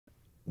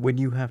when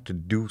you have to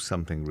do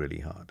something really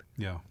hard,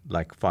 Yeah.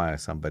 like fire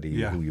somebody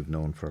Yeah. who you've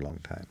known for a long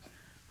time,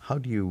 how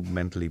do you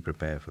mentally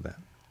prepare for that?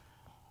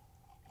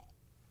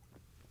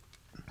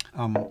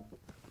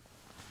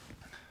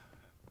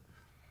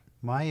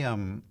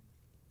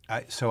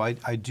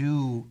 I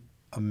do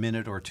a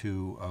minute or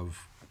two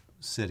of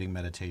sitting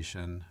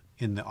meditation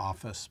in the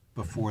office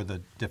before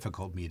the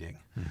difficult meeting.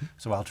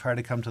 So I'll try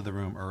to come to the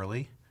room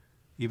early,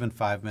 even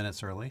 5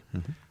 minutes early.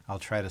 I'll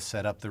try to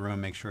set up the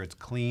room, make sure it's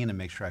clean and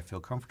make sure I feel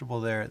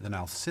comfortable there. Then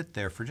I'll sit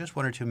there for just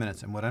 1 or 2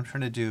 minutes. And what I'm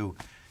trying to do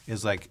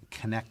is like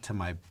connect to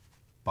my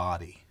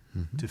body,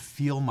 to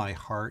feel my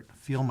heart,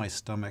 feel my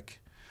stomach,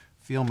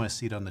 feel my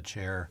seat on the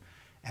chair,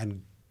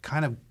 and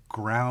kind of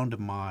ground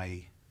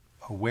my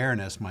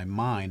awareness, my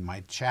mind,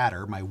 my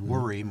chatter, my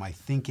worry, my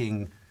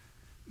thinking,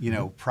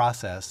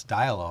 process,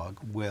 dialogue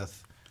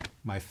with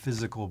my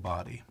physical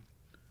body.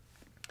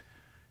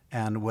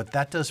 And what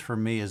that does for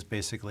me is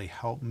basically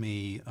help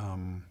me,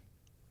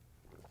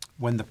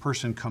 when the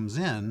person comes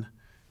in,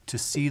 to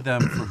see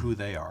them for who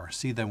they are,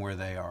 see them where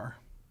they are,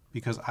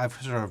 because I've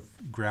sort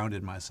of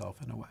grounded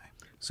myself in a way.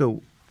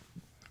 So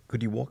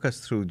could you walk us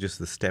through just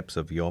the steps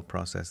of your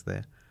process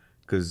there?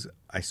 Because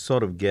I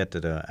sort of get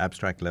at an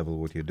abstract level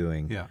what you're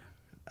doing. Yeah.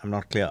 I'm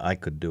not clear I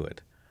could do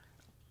it.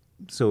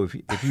 So if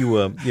you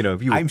were,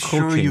 if you were I'm coaching,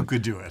 sure you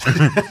could do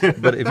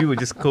it. but if you were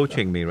just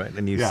coaching me, right,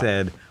 and you Yeah.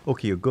 said,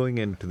 okay, you're going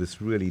into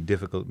this really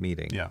difficult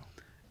meeting.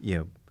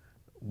 Yeah.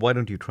 Why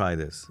don't you try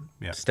this?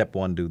 Yeah. Step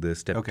 1, do this.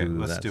 Step 2, Okay, do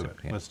let's that. do Step-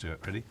 it. yeah. Let's do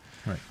it. Ready?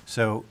 Right.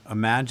 So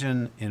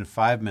imagine in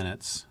 5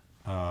 minutes,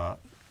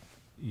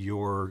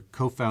 your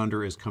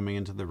co-founder is coming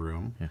into the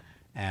room,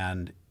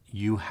 and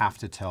you have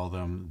to tell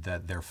them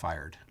that they're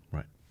fired.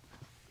 Right.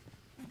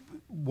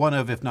 One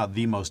of, if not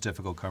the most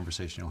difficult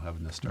conversation you'll have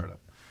in this startup.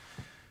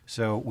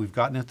 So we've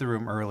gotten into the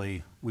room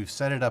early. We've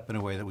set it up in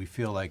a way that we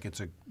feel like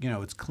it's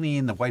it's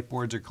clean. The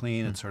whiteboards are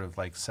clean. It's sort of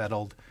like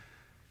settled.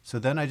 So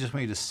then I just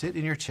want you to sit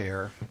in your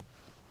chair,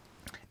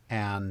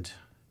 and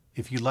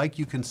if you like,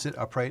 you can sit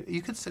upright.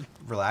 You can sit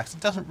relaxed.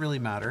 It doesn't really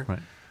matter. Right.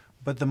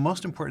 But the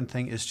most important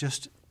thing is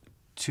just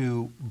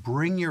to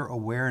bring your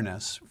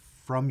awareness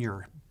from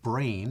your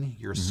brain,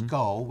 your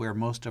skull, where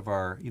most of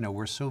our,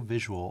 we're so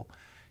visual.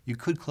 You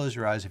could close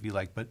your eyes if you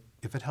like, but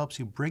if it helps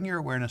you, bring your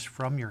awareness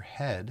from your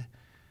head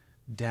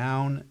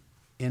down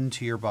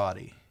into your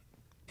body,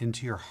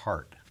 into your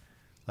heart.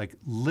 Like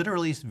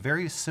literally,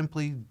 very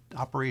simply,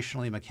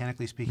 operationally,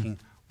 mechanically speaking,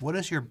 what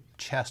does your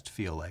chest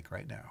feel like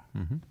right now?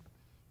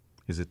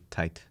 Is it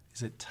tight?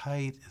 Is it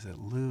tight? Is it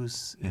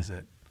loose? Is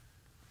it...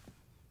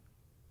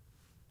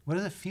 What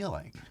does it feel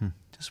like?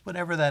 Just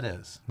whatever that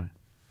is. Right.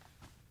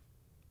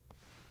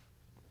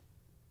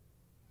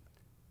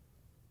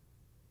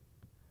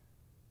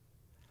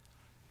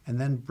 And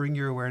then bring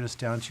your awareness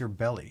down to your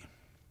belly.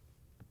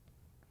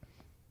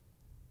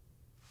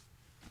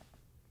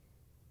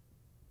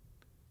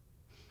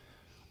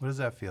 What does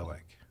that feel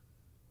like?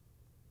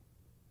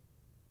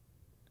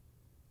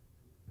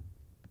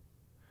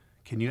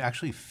 Can you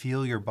actually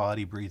feel your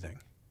body breathing?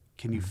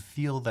 Can you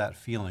feel that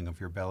feeling of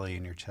your belly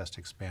and your chest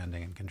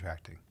expanding and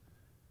contracting?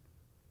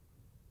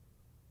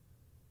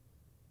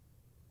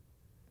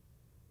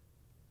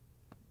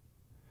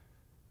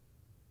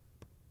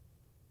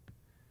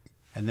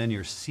 And then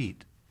your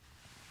seat,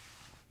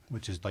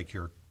 which is like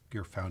your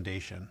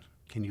foundation.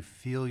 Can you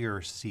feel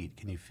your seat?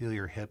 Can you feel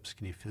your hips?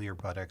 Can you feel your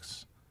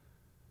buttocks?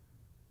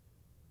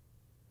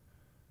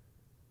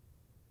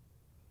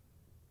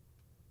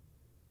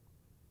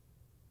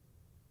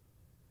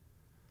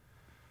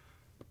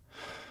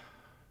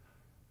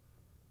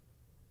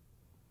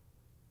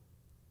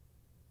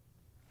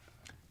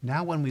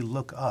 Now when we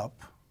look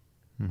up,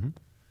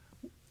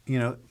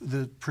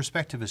 the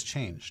perspective has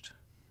changed,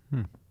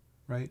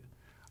 right?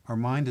 Our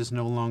mind is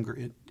no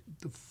longer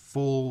the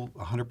full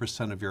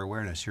 100% of your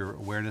awareness. Your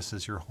awareness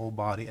is your whole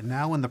body. And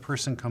now when the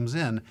person comes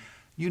in,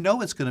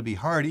 it's going to be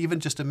hard, even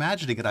just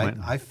imagining it. Right.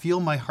 I feel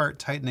my heart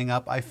tightening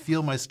up. I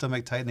feel my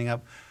stomach tightening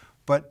up.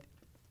 But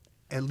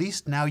at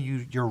least now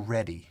you're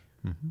ready.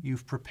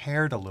 You've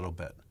prepared a little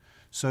bit.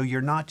 So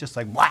you're not just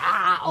like,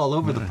 wow, all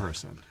over the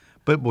person.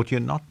 But what you're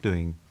not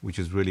doing, which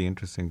is really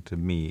interesting to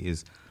me,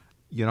 is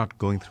you're not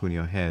going through in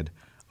your head,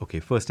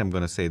 okay, first I'm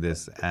going to say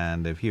this,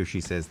 and if he or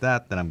she says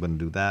that, then I'm going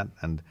to do that.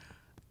 And,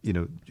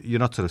 you're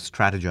not sort of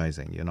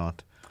strategizing. You're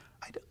not.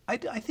 I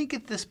think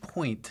at this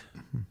point,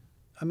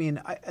 I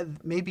mean,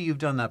 maybe you've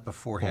done that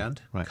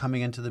beforehand. Right.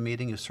 Coming into the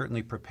meeting, you've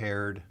certainly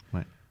prepared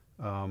Right.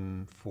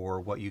 For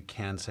what you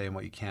can say and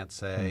what you can't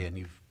say,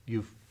 and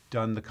you've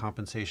done the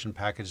compensation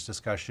package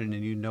discussion,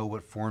 and you know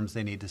what forms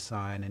they need to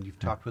sign, and you've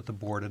talked with the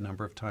board a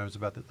number of times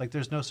about that. Like,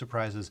 there's no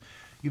surprises.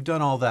 You've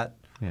done all that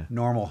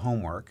normal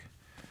homework,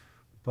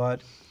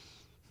 and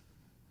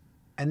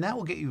that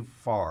will get you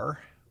far.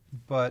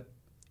 But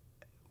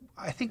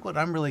I think what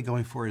I'm really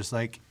going for is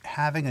like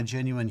having a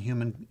genuine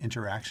human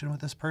interaction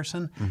with this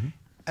person,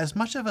 as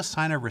much of a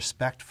sign of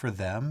respect for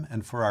them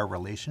and for our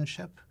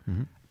relationship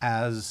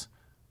as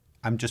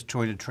I'm just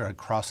trying to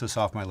cross this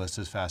off my list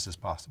as fast as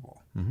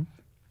possible.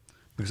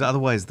 Because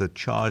otherwise the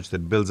charge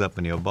that builds up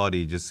in your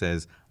body just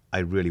says, I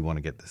really want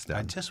to get this I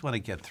done. just want to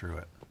get through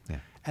it. Yeah.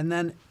 And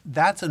then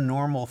that's a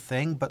normal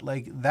thing, but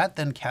like that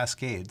then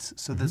cascades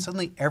so that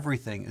suddenly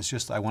everything is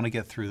just, I want to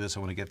get through this, I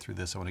want to get through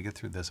this, I want to get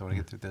through this, I want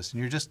to get through this.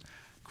 And you're just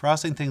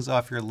crossing things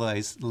off your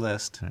list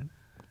Right.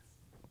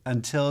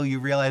 until you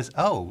realize,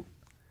 oh,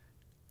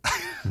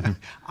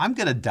 I'm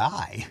going to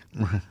die.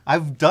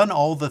 I've done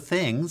all the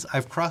things.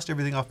 I've crossed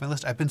everything off my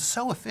list. I've been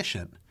so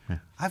efficient. Yeah.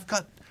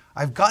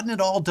 I've gotten it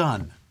all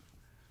done.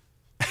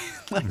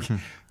 Like,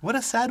 what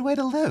a sad way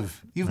to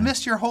live. You've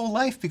missed your whole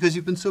life because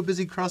you've been so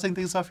busy crossing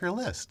things off your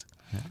list.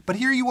 Yeah. But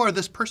here you are,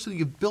 this person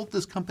you've built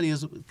this company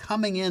is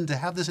coming in to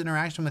have this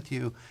interaction with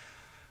you.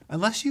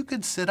 Unless you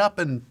could sit up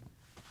and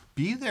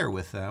be there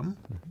with them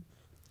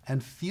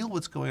and feel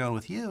what's going on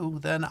with you,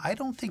 then I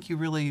don't think you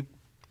really...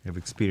 You've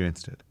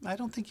experienced it. I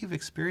don't think you've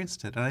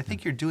experienced it. And I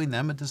think you're doing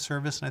them a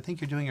disservice, and I think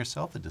you're doing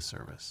yourself a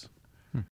disservice.